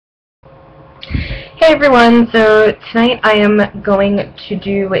everyone, so tonight I am going to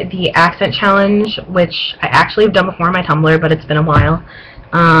do the accent challenge, which I actually have done before on my Tumblr, but it's been a while,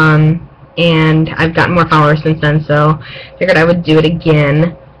 and I've gotten more followers since then, so figured I would do it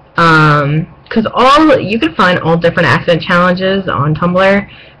again, because you can find all different accent challenges on Tumblr.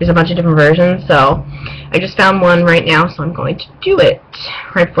 There's a bunch of different versions, so I just found one right now, so I'm going to do it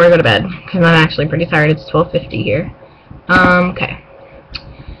right before I go to bed, because I'm actually pretty tired. It's 12:50 here. Okay.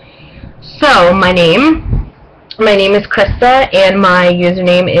 So, my name is Krista, and my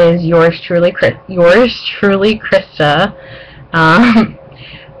username is yours truly, Krista.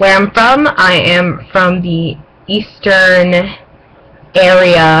 Where I'm from, I am from the eastern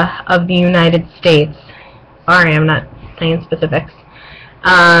area of the United States. Sorry, I'm not saying specifics. So,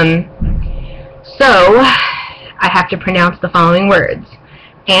 I have to pronounce the following words: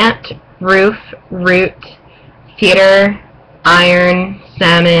 ant, roof, root, theater, iron,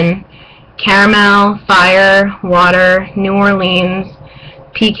 salmon, caramel, fire, water, New Orleans,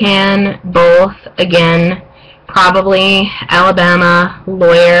 pecan, both, again, probably, Alabama,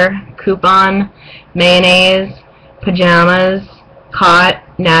 lawyer, coupon, mayonnaise, pajamas, caught,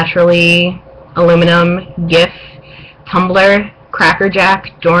 naturally, aluminum, gif, tumbler,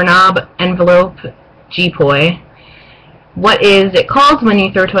 crackerjack, doorknob, envelope, G-poi. What is it called when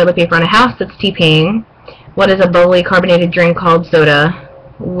you throw toilet paper on a house that's TPing? What is a bubbly carbonated drink called soda?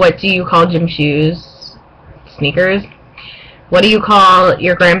 What do you call gym shoes? Sneakers. What do you call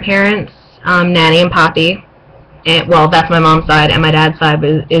your grandparents? Nanny and Poppy. And, well, that's my mom's side, and my dad's side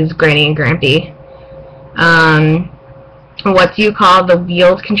is Granny and Grampy. What do you call the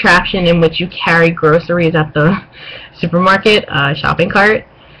wheeled contraption in which you carry groceries at the supermarket? Shopping cart.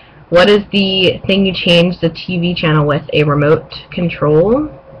 What is the thing you change the TV channel with? A remote control.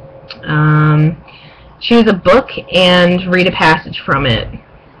 Choose a book and read a passage from it.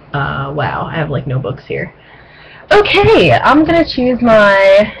 Wow, I have like no books here. Okay, I'm gonna choose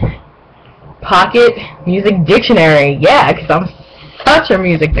my pocket music dictionary. Yeah, because I'm such a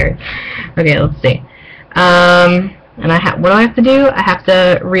music nerd. Okay, let's see. And what do I have to do? I have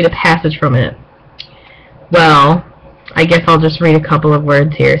to read a passage from it. Well, I guess I'll just read a couple of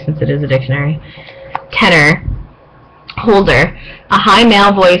words here since it is a dictionary. Tenor. Holder, a high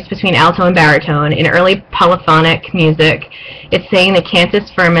male voice between alto and baritone. In early polyphonic music, it's saying the cantus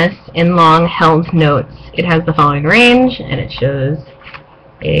firmus in long-held notes. It has the following range, and it shows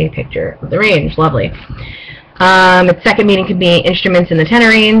a picture of the range. Lovely. Its second meaning could be instruments in the tenor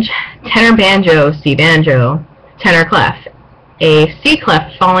range. Tenor banjo, C banjo. Tenor clef, a C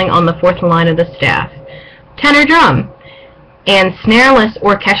clef falling on the fourth line of the staff. Tenor drum, and snareless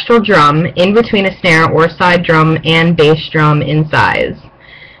orchestral drum in between a snare or side drum and bass drum in size.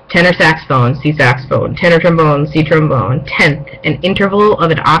 Tenor saxophone, C saxophone. Tenor trombone, C trombone. Tenth, an interval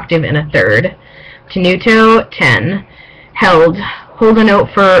of an octave and a third. Tenuto, 10. Held, hold a note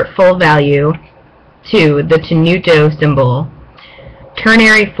for full value. 2, the tenuto symbol.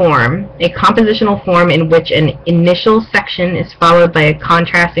 Ternary form, a compositional form in which an initial section is followed by a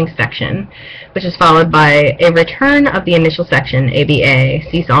contrasting section, which is followed by a return of the initial section, ABA,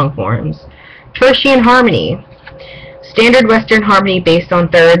 see song forms. Tertian harmony, standard Western harmony based on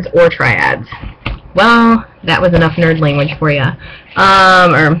thirds or triads. Well, that was enough nerd language for you,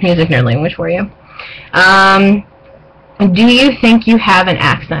 or music nerd language for you. Do you think you have an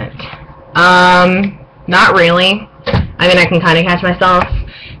accent? Not really. I mean, I can kind of catch myself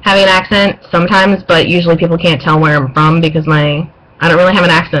having an accent sometimes, but usually people can't tell where I'm from because I don't really have an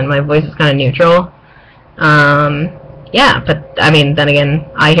accent. My voice is kind of neutral. Yeah, but, I mean, then again,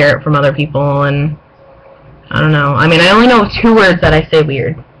 I hear it from other people, and I don't know. I mean, I only know 2 words that I say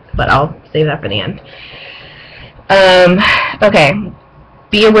weird, but I'll save that for the end. Okay.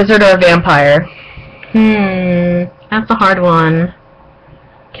 Be a wizard or a vampire. That's a hard one.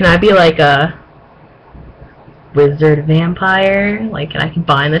 Can I be like a wizard vampire? Like, can I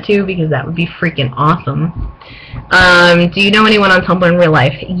combine the 2? Because that would be freaking awesome. Do you know anyone on Tumblr in real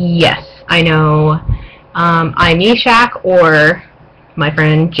life? Yes, I know I'm Yeshak, or my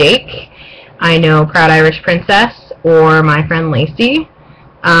friend Jake. I know Proud Irish Princess, or my friend Lacey.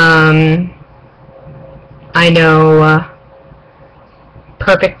 I know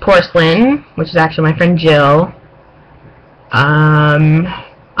Perfect Porcelain, which is actually my friend Jill.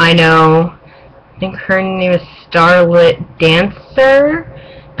 I know, I think her name is Starlit Dancer.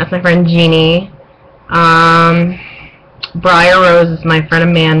 That's my friend Jeannie. Briar Rose is my friend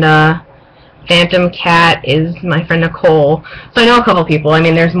Amanda. Phantom Cat is my friend Nicole. So I know a couple people. I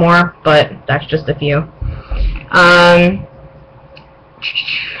mean, there's more, but that's just a few.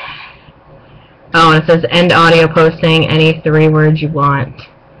 Oh, and it says end audio posting any 3 words you want.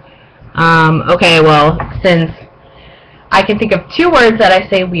 Okay, well, since I can think of 2 words that I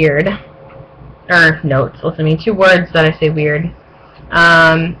say weird, or notes, listen to me, 2 words that I say weird,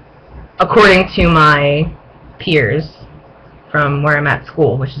 according to my peers from where I'm at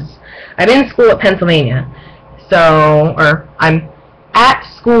school, which is, I'm in school at Pennsylvania, so, or I'm at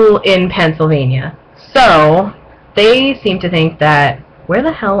school in Pennsylvania, so they seem to think that, where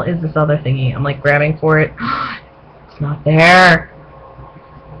the hell is this other thingy? I'm like grabbing for it. It's not there.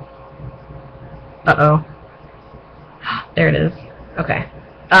 Uh-oh. There it is. Okay.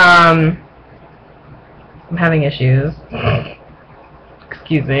 I'm having issues.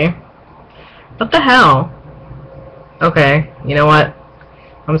 Excuse me. What the hell? Okay, you know what?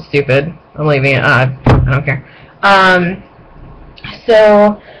 I'm stupid. I'm leaving it. I don't care.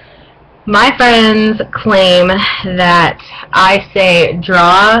 So, my friends claim that I say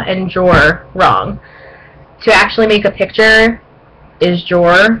draw and drawer wrong. To actually make a picture is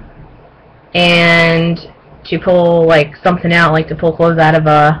drawer, and to pull like something out, like to pull clothes out of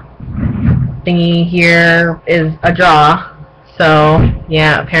a thingy here, is a draw. So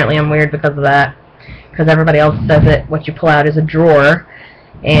yeah, apparently I'm weird because of that, because everybody else says it, what you pull out is a drawer,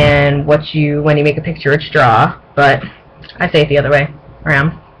 and when you make a picture it's draw, but I say it the other way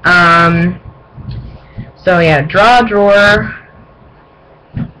around. So yeah, draw, drawer,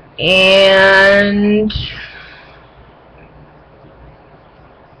 and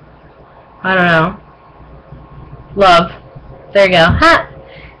I don't know. Love. There you go. Ha!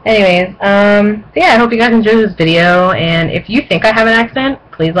 Anyways, yeah, I hope you guys enjoyed this video, and if you think I have an accent,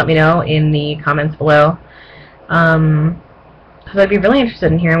 please let me know in the comments below. Because I'd be really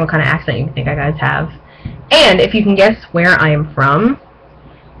interested in hearing what kind of accent you think I guys have. And if you can guess where I am from,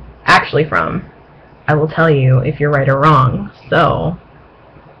 actually from, I will tell you if you're right or wrong. So,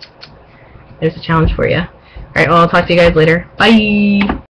 there's a challenge for you. Alright, well, I'll talk to you guys later. Bye!